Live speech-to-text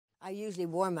I usually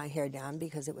wore my hair down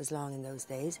because it was long in those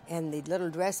days, and the little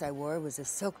dress I wore was a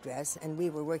silk dress, and we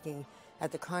were working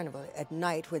at the carnival at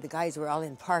night where the guys were all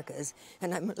in parkas,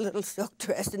 and I'm a little silk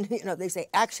dress, and you know, they say,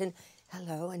 action,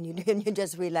 hello, and you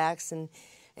just relax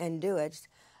and do it.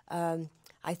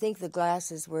 I think the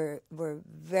glasses were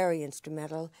very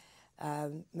instrumental.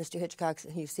 Mr. Hitchcock,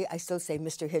 you see, I still say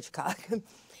Mr. Hitchcock.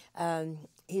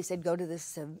 He said, go to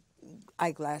this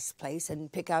eyeglass place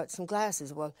and pick out some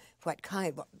glasses. Well, what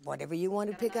kind? Whatever you want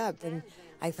to pick up. And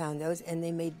I found those, and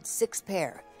they made 6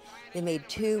 pair. They made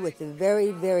 2 with a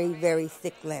very, very, very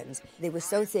thick lens. They were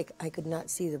so thick I could not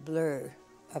see the blur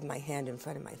of my hand in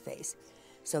front of my face.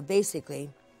 So basically,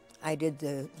 I did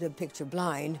the picture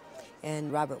blind,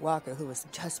 and Robert Walker, who was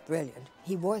just brilliant,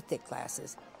 he wore thick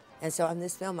glasses. And so on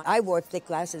this film, I wore thick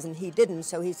glasses and he didn't,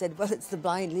 so he said, well, it's the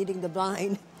blind leading the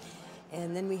blind.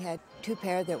 And then we had 2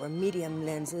 pair that were medium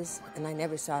lenses, and I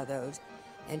never saw those,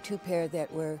 and 2 pair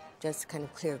that were just kind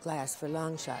of clear glass for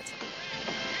long shots.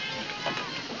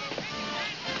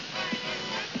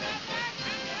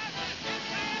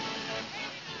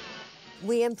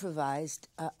 We improvised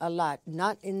a lot,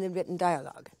 not in the written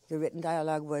dialogue. The written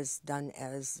dialogue was done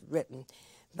as written.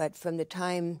 But from the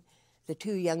time the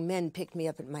 2 young men picked me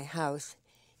up at my house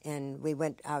and we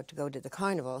went out to go to the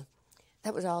carnival,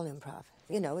 that was all improv.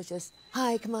 You know, it was just,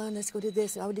 hi, come on, let's go to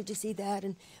this. Oh, did you see that?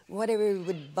 And whatever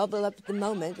would bubble up at the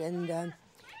moment. And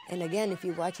again, if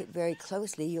you watch it very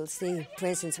closely, you'll see, for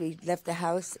instance, we left the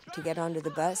house to get onto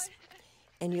the bus,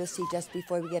 and you'll see just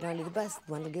before we get onto the bus,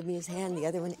 one will give me his hand, the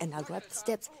other one, and I'll go up the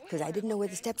steps, because I didn't know where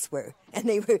the steps were, and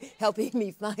they were helping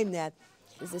me find that.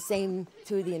 It was the same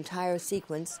through the entire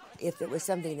sequence. If it was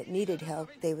something that needed help,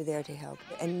 they were there to help,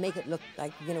 and make it look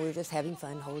like, you know, we were just having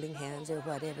fun, holding hands or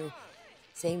whatever.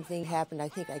 Same thing happened. I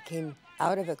think I came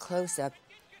out of a close-up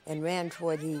and ran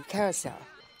toward the carousel,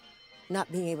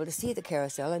 not being able to see the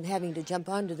carousel and having to jump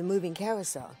onto the moving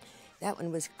carousel. That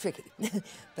one was tricky,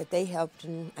 but they helped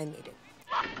and I made it.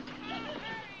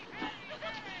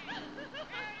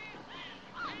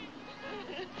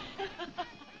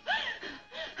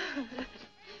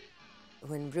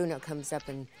 When Bruno comes up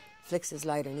and flicks his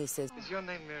lighter and he says, "Is your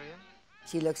name Miriam?"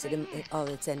 She looks at him in all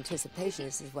its anticipation.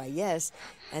 He says, why, yes.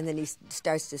 And then he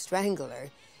starts to strangle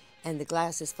her, and the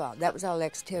glasses fall. That was all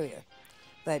exterior.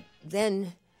 But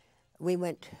then we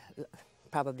went,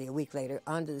 probably a week later,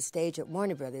 onto the stage at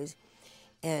Warner Brothers,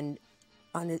 and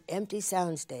on an empty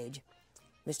sound stage,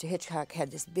 Mr. Hitchcock had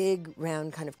this big,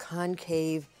 round, kind of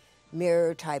concave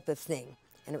mirror type of thing,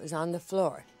 and it was on the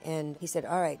floor. And he said,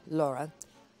 all right, Laura,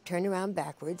 turn around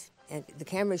backwards, and the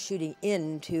camera's shooting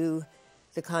into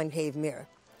the concave mirror.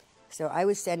 So I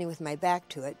was standing with my back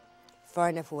to it, far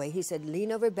enough away. He said, lean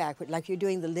over backward, like you're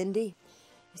doing the Lindy.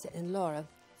 He said, and Laura,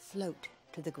 float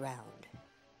to the ground.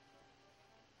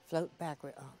 Float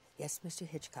backward. Oh, yes, Mr.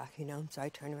 Hitchcock, you know. So I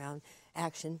turn around,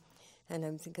 action. And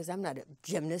I'm thinking, because I'm not a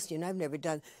gymnast, you know, I've never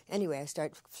done. Anyway, I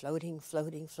start floating,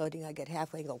 floating, floating. I get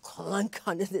halfway and go clunk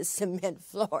onto this cement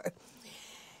floor.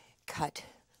 Cut.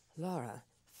 Laura,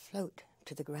 float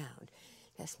to the ground.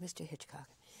 Yes, Mr. Hitchcock.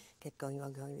 Get going,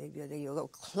 there you go,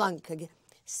 clunk again.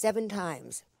 7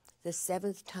 times. The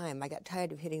 7th time, I got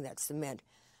tired of hitting that cement.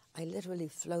 I literally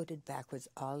floated backwards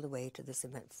all the way to the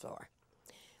cement floor.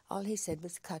 All he said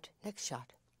was, cut, next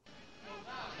shot.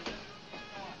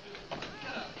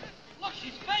 Look,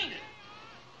 she's fainted.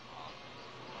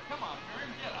 Come on,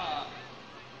 Miriam, get up.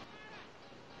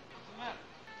 What's the matter?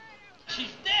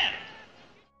 She's dead.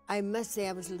 I must say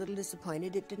I was a little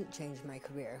disappointed. It didn't change my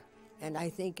career. And I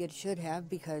think it should have,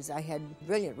 because I had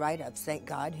brilliant write-ups, thank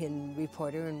God, in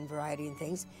Reporter and Variety and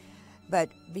things. But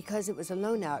because it was a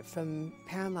loan out from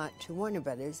Paramount to Warner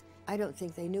Brothers, I don't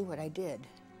think they knew what I did.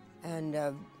 And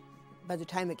by the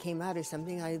time it came out or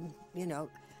something, I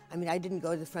didn't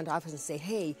go to the front office and say,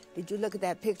 hey, did you look at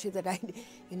that picture that it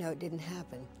didn't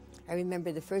happen. I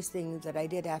remember the first thing that I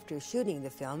did after shooting the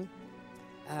film,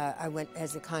 I went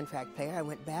as a contract player, I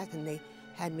went back and they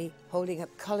had me holding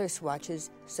up color swatches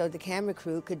so the camera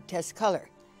crew could test color.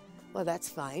 Well, that's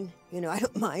fine. I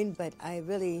don't mind, but I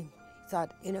really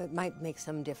thought, it might make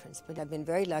some difference. But I've been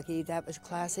very lucky. That was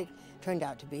classic, turned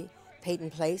out to be. Peyton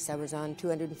Place, I was on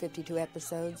 252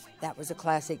 episodes. That was a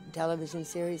classic television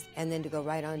series. And then to go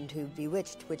right on to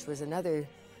Bewitched, which was another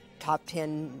top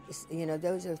 10.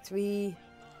 Those are 3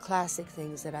 classic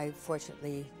things that I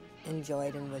fortunately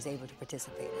enjoyed and was able to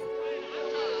participate in.